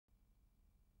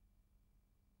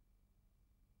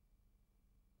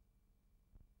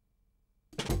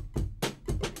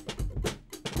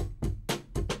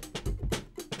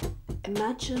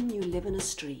Imagine you live in a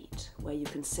street where you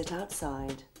can sit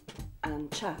outside and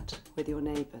chat with your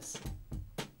neighbours.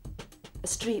 A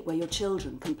street where your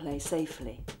children can play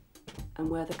safely and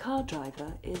where the car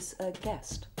driver is a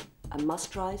guest and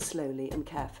must drive slowly and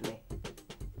carefully.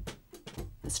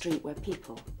 A street where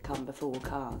people come before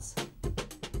cars.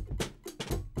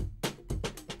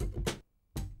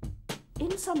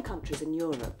 In some countries in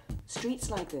Europe,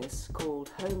 streets like this, called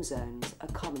home zones, are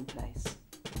commonplace.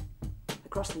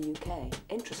 Across the UK,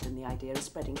 interest in the idea is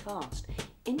spreading fast.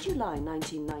 In July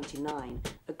 1999,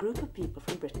 a group of people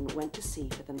from Britain went to see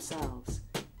for themselves,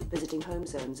 visiting home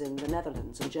zones in the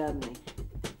Netherlands and Germany.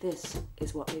 This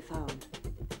is what they found.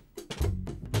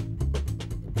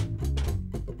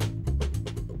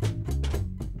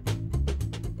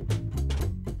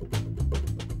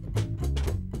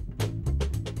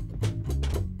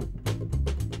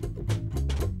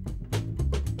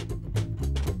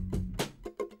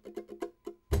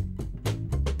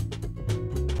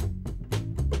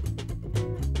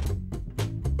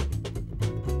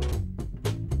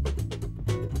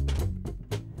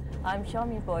 I'm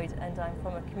Charmian Boyd and I'm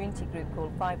from a community group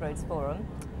called Five Roads Forum,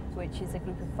 which is a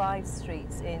group of 5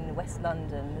 streets in West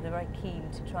London that are very keen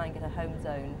to try and get a home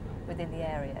zone within the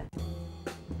area.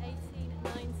 18,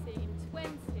 19,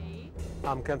 20.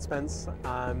 I'm Ken Spence,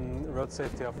 I'm Road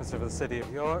Safety Officer for the City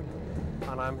of York,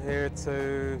 and I'm here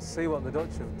to see what the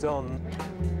Dutch have done.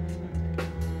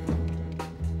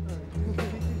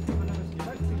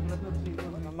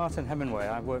 I'm Martin Hemingway.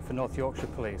 I work for North Yorkshire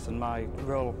Police and my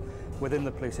role within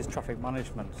the police is traffic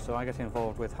management, so I get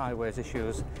involved with highways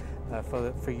issues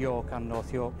for York and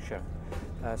North Yorkshire.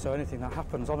 So anything that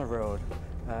happens on a road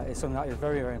is something that is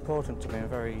very, very important to me and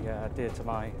very dear to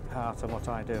my heart and what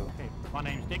I do. Okay. My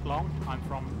name's Dick Long, I'm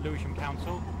from Lewisham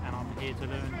Council and I'm here to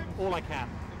learn all I can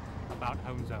about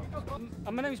home zones.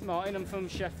 My name's Martin, I'm from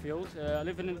Sheffield. I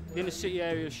live in the inner city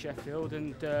area of Sheffield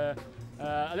and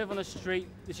I live on a street.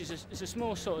 It's a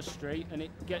small sort of street and it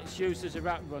gets used as a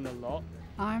rat run a lot.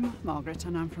 I'm Margaret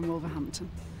and I'm from Wolverhampton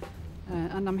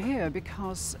and I'm here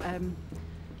because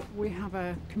we have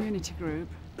a community group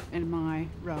in my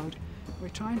road. We're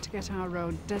trying to get our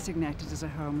road designated as a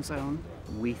home zone.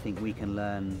 We think we can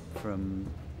learn from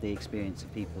the experience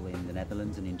of people in the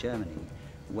Netherlands and in Germany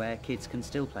where kids can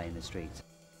still play in the streets.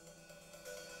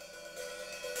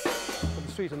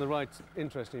 The street on the right's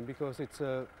interesting because it's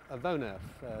a woonerven.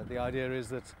 The idea is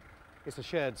that it's a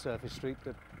shared surface street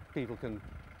that people can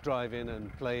drive in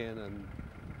and play in and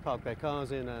park their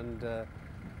cars in and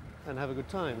have a good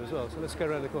time as well. So let's go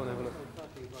around the corner and have a look.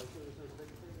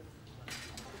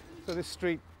 So this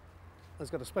street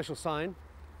has got a special sign,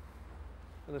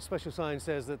 and the special sign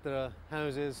says that there are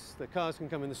houses, the cars can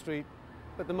come in the street,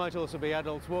 but there might also be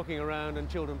adults walking around and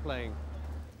children playing.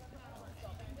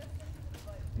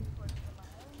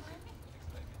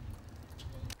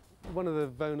 One of the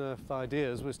woonerven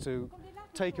ideas was to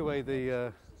take away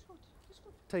the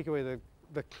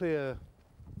clear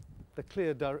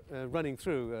running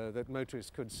through that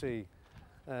motorists could see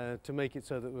to make it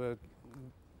so that we're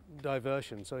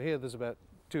diversion. So here there's about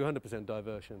 200%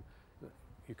 diversion.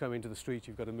 You come into the street,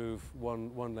 you've got to move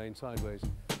one lane sideways.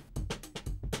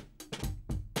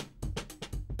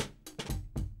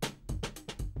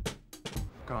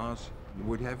 Cars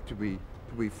would have to be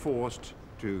forced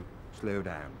to slow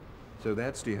down. So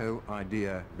that's the whole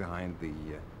idea behind the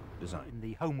design. In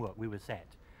the homework we were set,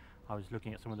 I was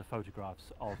looking at some of the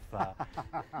photographs of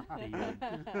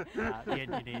the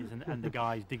engineers and the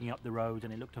guys digging up the road,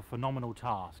 and it looked a phenomenal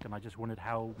task, and I just wondered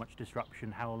how much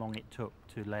disruption, how long it took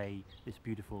to lay this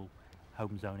beautiful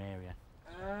home zone area.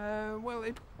 Well,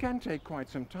 it can take quite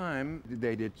some time.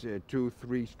 They did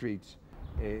 2-3 streets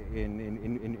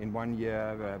in 1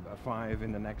 year, 5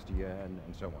 in the next year, and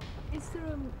so on. Is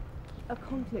there a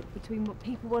conflict between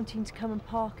people wanting to come and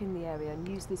park in the area and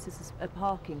use this as a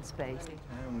parking space? In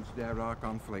towns there are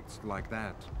conflicts like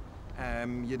that.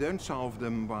 You don't solve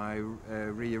them by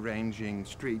rearranging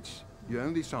streets. You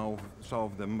only solve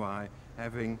them by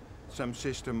having some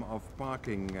system of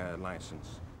parking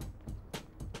license.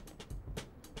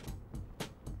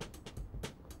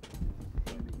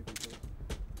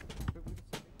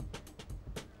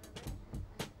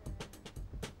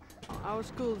 Our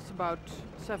school is about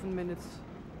 7 minutes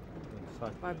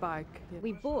by bike. Yeah.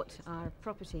 We bought our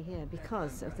property here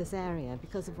because of this area,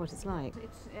 because of what it's like.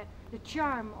 It's the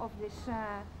charm of this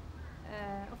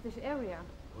area.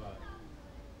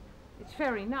 It's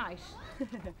very nice.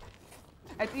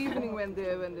 At evening when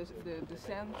the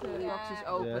sand box is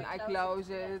open, I close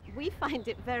it. We find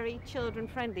it very children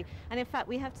friendly, and in fact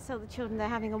we have to tell the children they're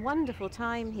having a wonderful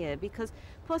time here, because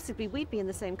possibly we'd be in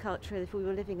the same culture if we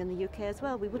were living in the UK as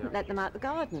well. We wouldn't let them out the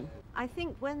garden. I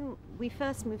think when we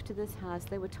first moved to this house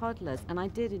they were toddlers, and I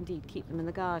did indeed keep them in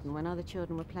the garden when other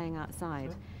children were playing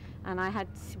outside. And I had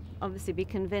to obviously be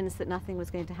convinced that nothing was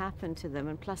going to happen to them,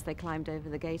 and plus they climbed over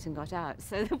the gate and got out,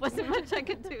 so there wasn't much I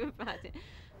could do about it.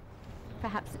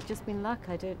 Perhaps it's just been luck,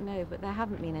 I don't know, but there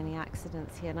haven't been any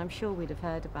accidents here, and I'm sure we'd have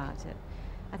heard about it.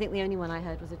 I think the only one I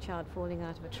heard was a child falling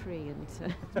out of a tree. And it's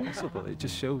possible. It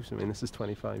just shows. I mean, this is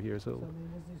 25 years old,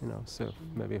 you know, so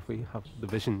maybe if we have the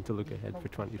vision to look ahead for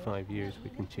 25 years,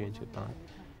 we can change it back.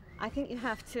 I think you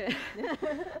have to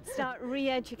start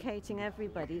re-educating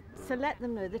everybody to let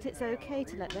them know that it's okay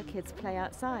to let their kids play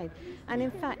outside. And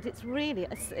in fact, it's really,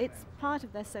 it's part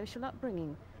of their social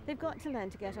upbringing. They've got to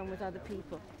learn to get on with other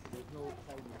people.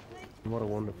 What a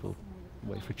wonderful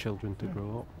way for children to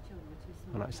grow up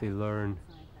and actually learn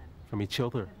from each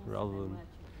other rather than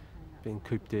being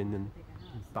cooped in and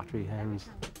battery hens.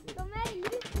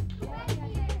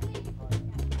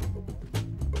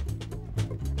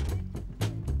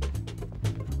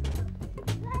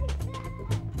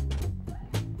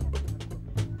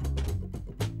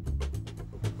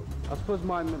 I suppose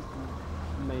my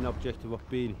main objective of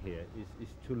being here is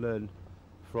to learn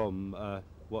from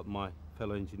what my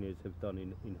fellow engineers have done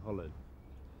in Holland.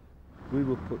 We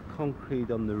will put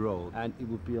concrete on the road and it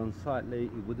would be unsightly,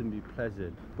 it wouldn't be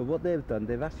pleasant. But what they've done,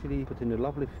 they've actually put in a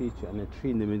lovely feature and a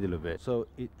tree in the middle of it. So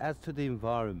it adds to the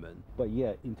environment, but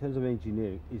yeah, in terms of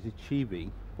engineering, is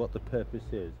achieving what the purpose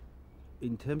is.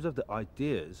 In terms of the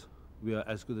ideas, we are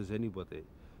as good as anybody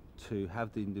to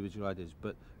have the individual ideas,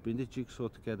 but bring the jigsaw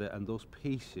together and those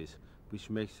pieces which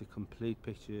makes a complete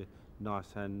picture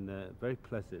nice and very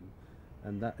pleasant,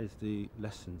 and that is the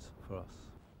lessons for us.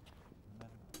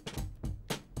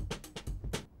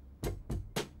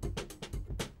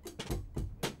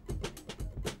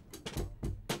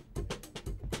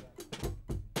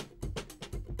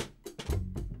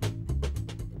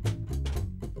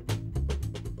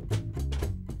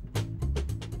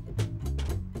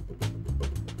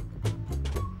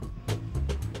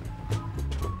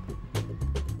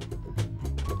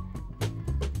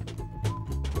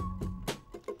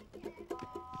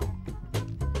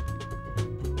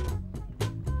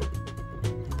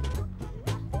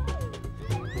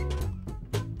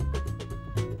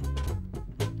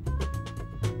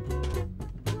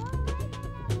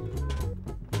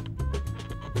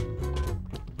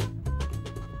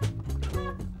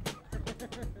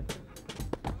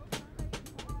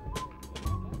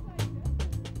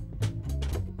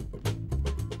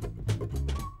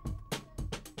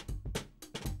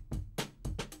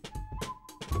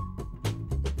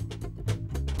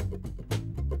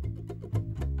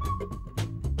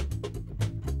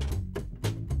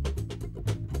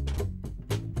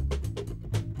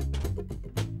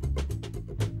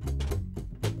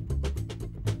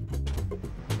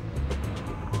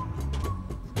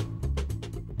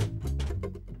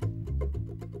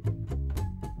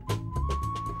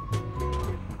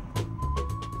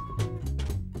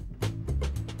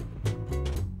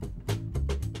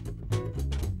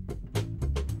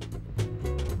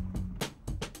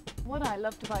 What I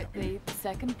loved about the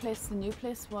second place, the new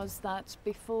place, was that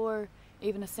before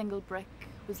even a single brick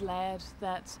was laid,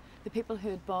 that the people who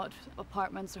had bought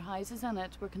apartments or houses in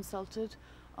it were consulted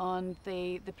on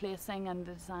the placing and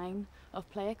the design of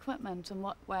play equipment and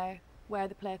where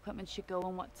the play equipment should go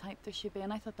and what type there should be.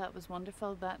 And I thought that was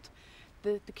wonderful that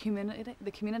the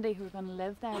community who were going to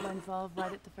live there were involved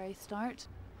right at the very start.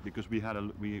 Because we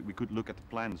could look at the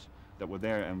plans that were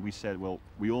there, and we said, well,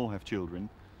 we all have children.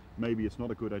 Maybe it's not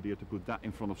a good idea to put that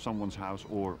in front of someone's house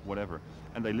or whatever.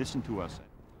 And they listened to us.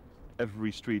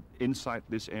 Every street inside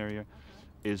this area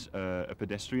is a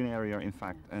pedestrian area, in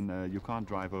fact, and you can't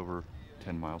drive over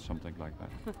 10 miles, something like that.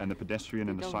 And the pedestrian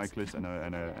and the cyclist and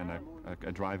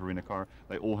a driver in a car,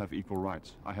 they all have equal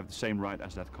rights. I have the same right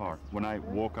as that car. When I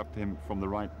walk up to him from the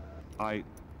right, I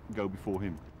go before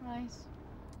him. Right.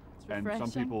 And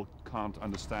some people can't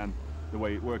understand the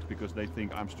way it works because they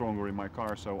think I'm stronger in my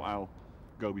car, so I'll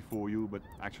go before you, but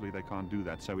actually they can't do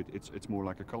that. So it's more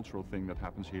like a cultural thing that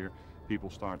happens here. People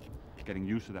start getting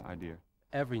used to that idea.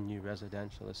 Every new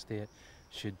residential estate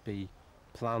should be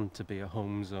planned to be a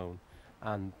home zone,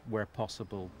 and where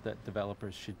possible that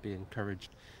developers should be encouraged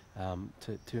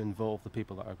to involve the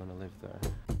people that are going to live there.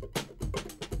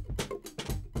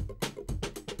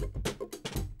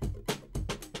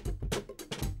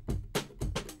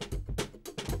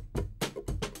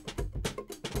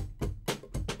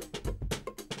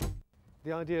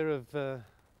 The idea of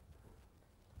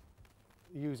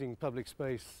using public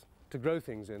space to grow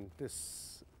things in,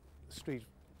 this street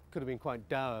could have been quite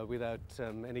dour without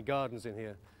any gardens in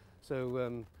here.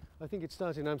 So I think it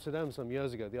started in Amsterdam some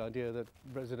years ago, the idea that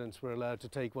residents were allowed to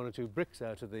take 1 or 2 bricks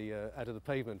out of the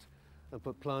pavement and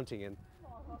put planting in.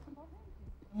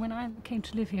 When I came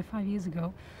to live here 5 years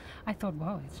ago, I thought,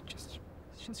 wow, it's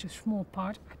just a small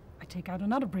part. I take out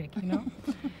another brick, you know.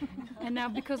 And now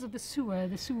because of the sewer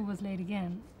was laid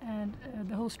again, and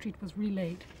the whole street was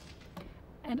relaid.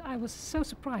 And I was so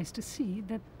surprised to see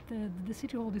that the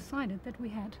city hall decided that we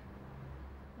had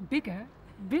bigger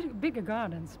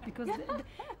gardens, because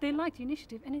they liked the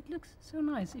initiative, and it looks so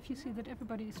nice if you see that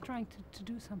everybody is trying to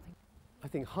do something. I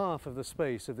think half of the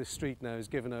space of this street now is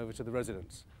given over to the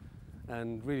residents,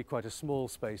 and really quite a small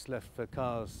space left for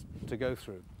cars to go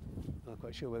through. I'm not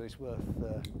quite sure whether it's worth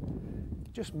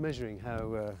just measuring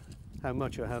how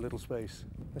much or how little space.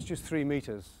 That's just 3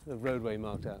 meters of roadway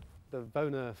marked out. The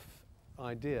woonerven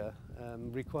idea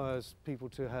requires people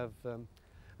to have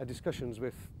discussions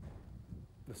with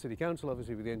the city council,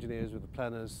 obviously with the engineers, with the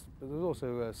planners, but there's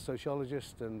also a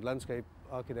sociologist and landscape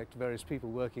architect, various people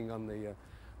working on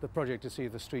the project to see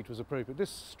if the street was appropriate. This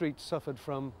street suffered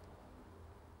from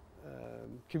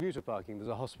commuter parking. There's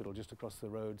a hospital just across the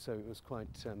road, so it was quite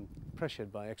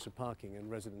pressured by extra parking, and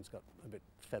residents got a bit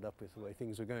fed up with the way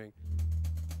things were going.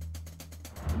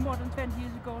 More than 20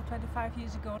 years ago, 25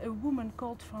 years ago, a woman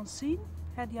called Francine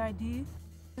had the idea.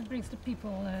 It brings the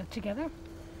people together.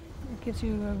 It gives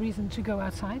you a reason to go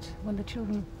outside when the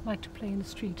children like to play in the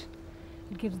street.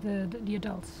 It gives the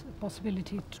adults a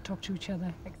possibility to talk to each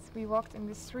other. We walked in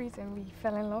the street and we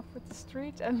fell in love with the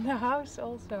street and the house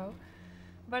also.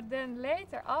 But then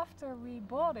later, after we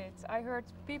bought it, I heard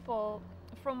people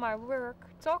from my work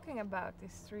talking about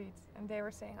this street, and they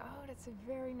were saying, oh, that's a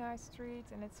very nice street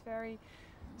and it's very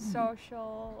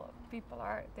social.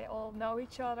 They all know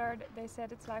each other. They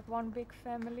said it's like one big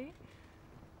family.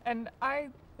 And I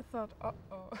thought,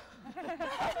 uh-oh.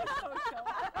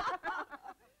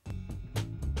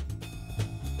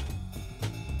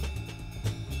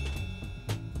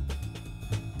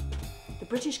 The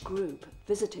British group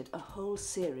visited a whole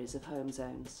series of home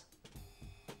zones.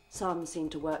 Some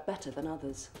seemed to work better than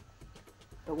others.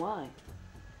 But why?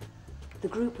 The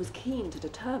group was keen to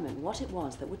determine what it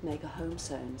was that would make a home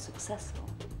zone successful.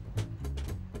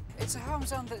 It's a home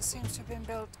zone that seems to have been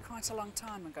built quite a long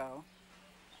time ago.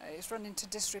 It's run into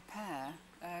disrepair.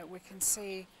 We can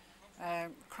see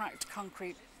cracked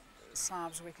concrete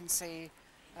slabs, we can see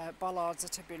bollards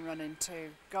that have been run into,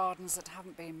 gardens that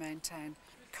haven't been maintained.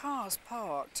 Cars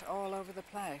parked all over the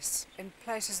place, in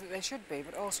places that they should be,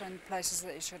 but also in places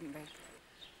that they shouldn't be.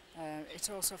 It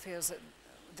also feels that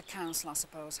the council, I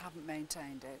suppose, haven't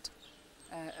maintained it,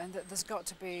 and that there's got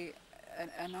to be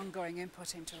an ongoing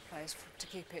input into a place to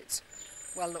keep it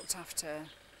well looked after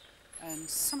and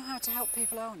somehow to help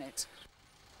people own it.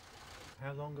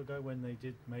 How long ago when they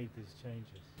made these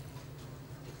changes?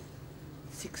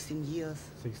 16 years.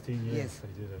 16 years yes.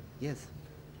 They did it? Yes.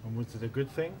 And was it a good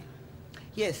thing?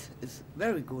 Yes, it's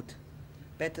very good.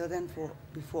 Better than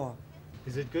before.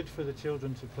 Is it good for the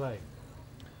children to play?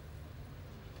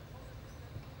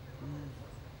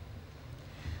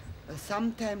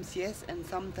 Sometimes yes and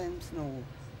sometimes no.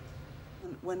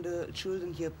 When the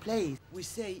children here play, we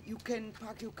say, you can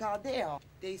park your car there.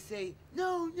 They say,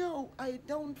 no, I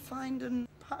don't find a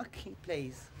parking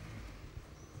place.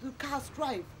 The cars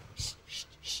drive. Shh, shh,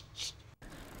 shh, shh.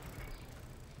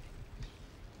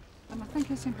 And I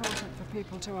think it's important for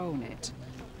people to own it.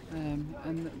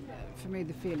 And for me,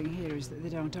 the feeling here is that they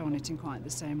don't own it in quite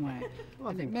the same way. Well,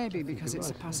 and it may be because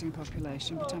it's a passing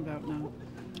population, but I don't know.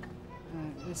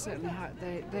 They certainly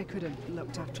they could have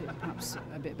looked after it perhaps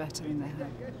a bit better than they have.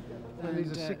 Well,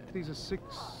 these are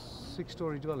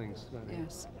six-storey dwellings, aren't they?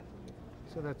 Yes.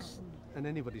 So that's, in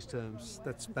anybody's terms,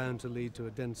 that's bound to lead to a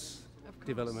dense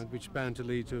development, which is bound to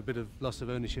lead to a bit of loss of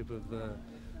ownership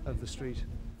of the street.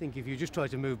 I think if you just try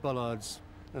to move bollards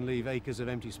and leave acres of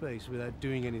empty space without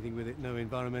doing anything with it, no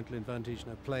environmental advantage,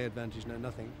 no play advantage, no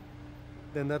nothing,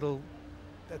 then that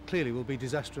clearly will be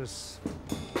disastrous.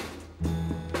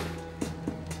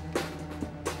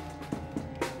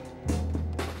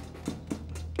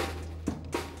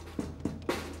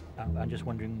 I'm just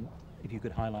wondering if you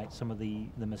could highlight some of the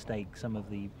mistakes, some of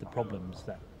the problems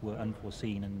that were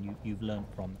unforeseen and you've learned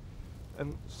from.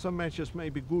 And some measures may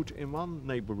be good in one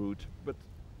neighborhood, but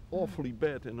awfully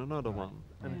bad in another one.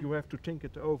 And you have to think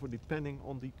it over depending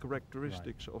on the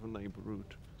characteristics of a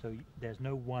neighborhood. So there's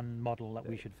no one model that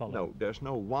we should follow? No, there's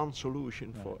no one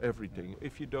solution for everything.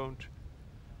 If you don't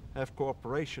have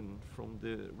cooperation from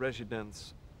the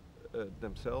residents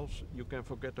themselves, you can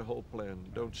forget the whole plan.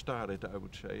 Don't start it, I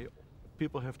would say.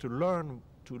 People have to learn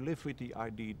to live with the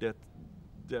idea that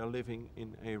they're living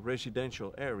in a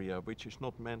residential area which is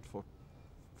not meant for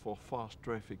fast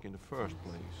traffic in the first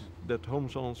place. That home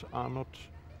zones are not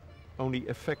only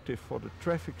effective for the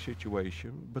traffic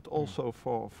situation, but also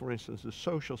for instance, the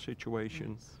social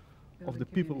situation of the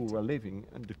people who are living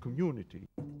and the community.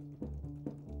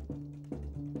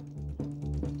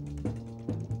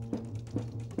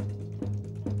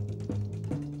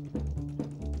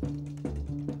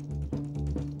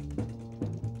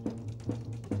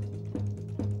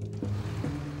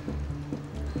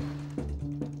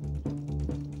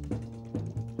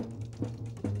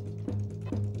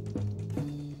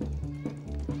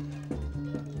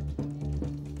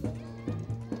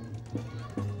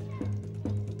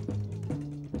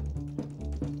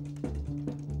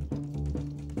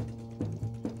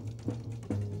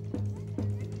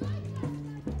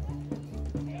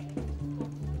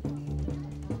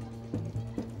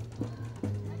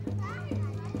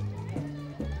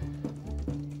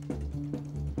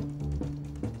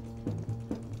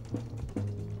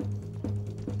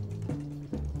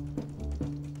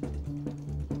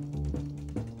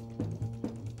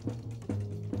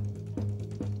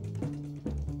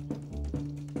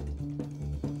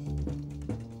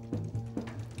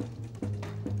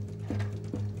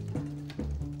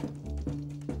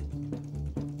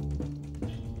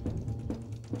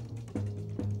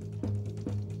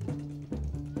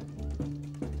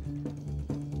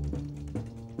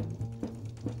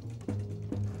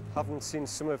 Having seen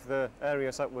some of the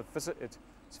areas that we've visited,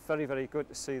 it's very, very good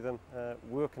to see them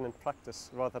working in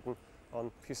practice rather than on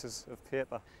pieces of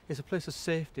paper. It's a place of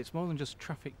safety. It's more than just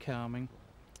traffic calming.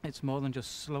 It's more than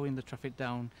just slowing the traffic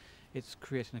down. It's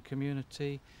creating a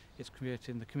community. It's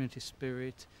creating the community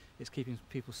spirit. It's keeping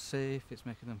people safe. It's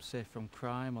making them safe from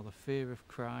crime or the fear of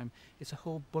crime. It's a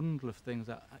whole bundle of things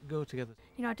that go together.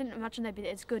 You know, I didn't imagine they'd be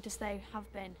as good as they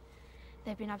have been.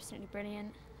 They've been absolutely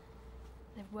brilliant.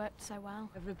 They've worked so well.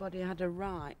 Everybody had a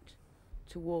right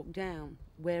to walk down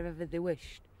wherever they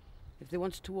wished. If they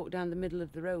wanted to walk down the middle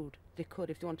of the road, they could.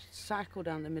 If they wanted to cycle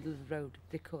down the middle of the road,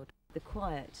 they could. The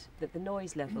quiet, the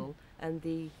noise level and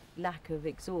the lack of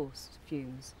exhaust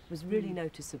fumes was really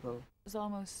noticeable. It was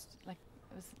almost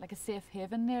like a safe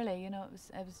haven nearly, you know,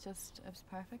 it was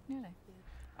perfect nearly.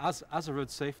 As a road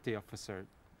safety officer,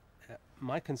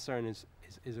 my concern is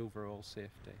overall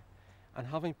safety. And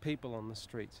having people on the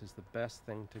streets is the best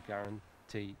thing to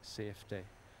guarantee safety.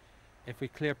 If we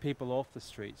clear people off the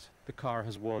streets, the car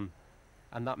has won.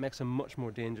 And that makes a much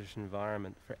more dangerous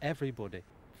environment for everybody.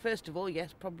 First of all,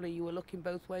 yes, probably you were looking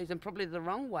both ways and probably the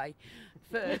wrong way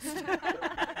first.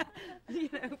 You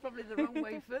know, probably the wrong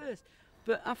way first.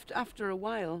 But after a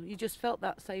while, you just felt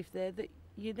that safe there that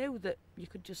you knew that you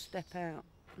could just step out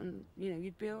and, you know,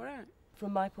 you'd be all right.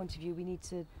 From my point of view,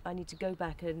 I need to go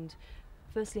back and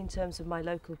firstly, in terms of my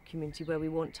local community where we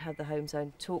want to have the home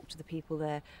zone, talk to the people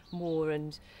there more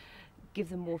and give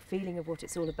them more feeling of what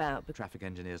it's all about. But traffic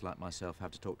engineers like myself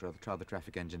have to talk to other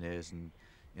traffic engineers and,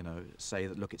 you know, say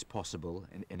that, look, it's possible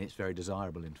and it's very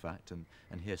desirable, in fact, and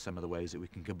here's some of the ways that we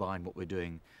can combine what we're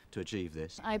doing to achieve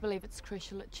this. I believe it's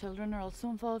crucial that children are also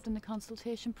involved in the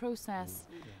consultation process.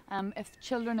 If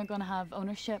children are going to have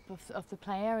ownership of the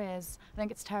play areas, I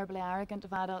think it's terribly arrogant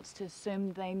of adults to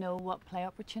assume they know what play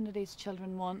opportunities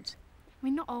children want. I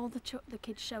mean, not all the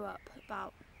kids show up,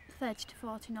 about 30 to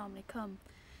 40 normally come.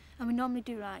 And we normally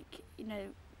do, like, you know,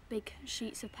 big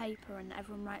sheets of paper and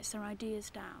everyone writes their ideas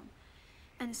down.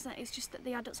 And it's just that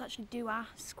the adults actually do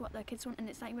ask what their kids want, and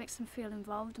it's like it makes them feel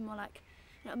involved and more like,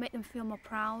 it'll make them feel more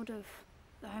proud of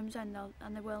the home zone,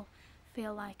 and they will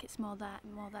feel like it's more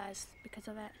theirs because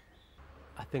of it.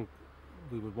 I think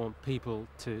we would want people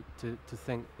to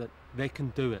think that they can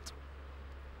do it,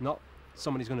 not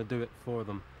somebody's going to do it for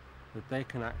them, that they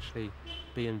can actually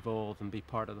be involved and be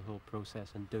part of the whole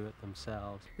process and do it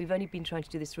themselves. We've only been trying to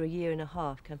do this for a year and a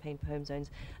half, Campaign for Home Zones,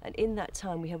 and in that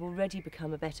time we have already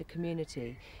become a better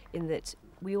community in that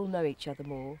we all know each other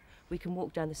more. We can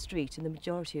walk down the street and the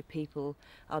majority of people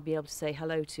I'll be able to say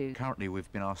hello to. Currently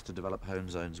we've been asked to develop home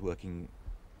zones working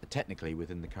technically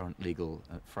within the current legal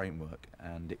framework,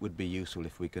 and it would be useful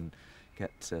if we can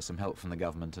get some help from the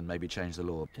government and maybe change the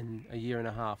law. In a year and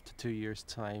a half to 2 years'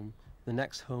 time, the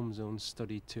next home zone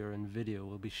study tour and video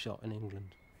will be shot in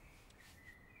England.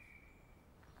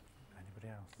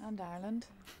 Anybody else? And Ireland.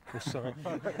 Oh, sorry.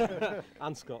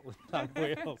 And Scotland and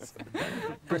Wales.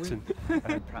 Britain.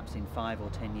 Perhaps in 5 or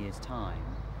 10 years' time,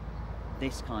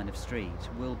 this kind of street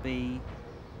will be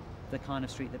the kind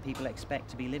of street that people expect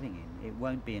to be living in. It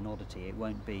won't be an oddity. It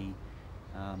won't be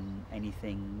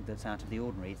anything that's out of the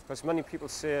ordinary. Because many people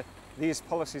say these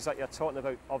policies that you're talking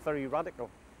about are very radical.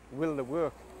 Will they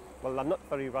work? Well, they're not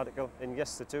very radical, and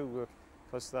yes, they do work,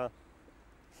 because they're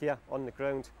here on the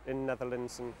ground in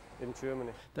Netherlands and in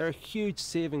Germany. There are huge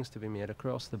savings to be made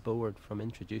across the board from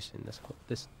introducing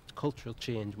this cultural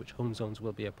change which home zones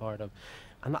will be a part of,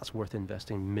 and that's worth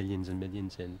investing millions and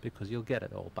millions in, because you'll get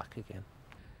it all back again.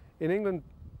 In England,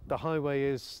 the highway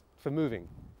is for moving,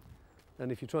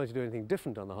 and if you try to do anything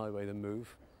different on the highway than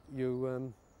move,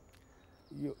 you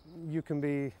can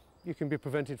be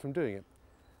prevented from doing it.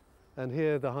 And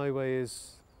here the highway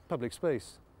is public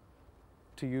space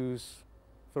to use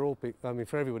for all people, I mean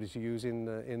for everybody to use in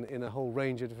a whole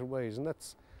range of different ways, and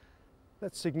that's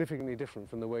significantly different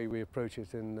from the way we approach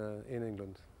it in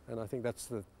England. And I think that's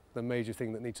the major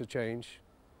thing that needs to change.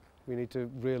 We need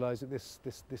to realise that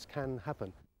this can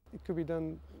happen. It could be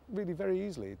done really very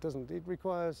easily. It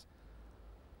requires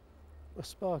a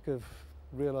spark of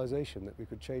realisation that we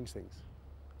could change things.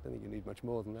 I don't think you need much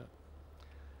more than that.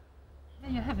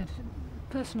 There you have it,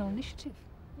 personal initiative.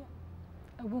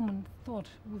 A woman thought,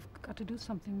 we've got to do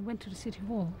something, went to the city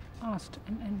hall, asked,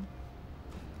 and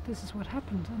this is what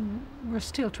happened. And we're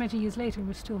still, 20 years later,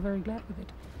 we're still very glad with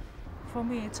it. For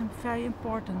me, it's very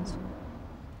important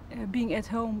being at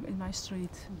home in my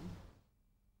street.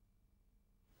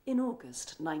 In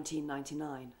August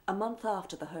 1999, a month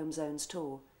after the Home Zones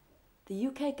tour, the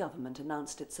UK government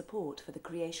announced its support for the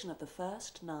creation of the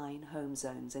first 9 home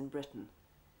zones in Britain.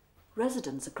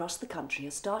 Residents across the country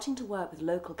are starting to work with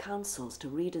local councils to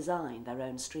redesign their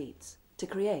own streets, to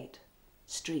create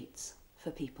streets for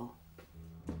people.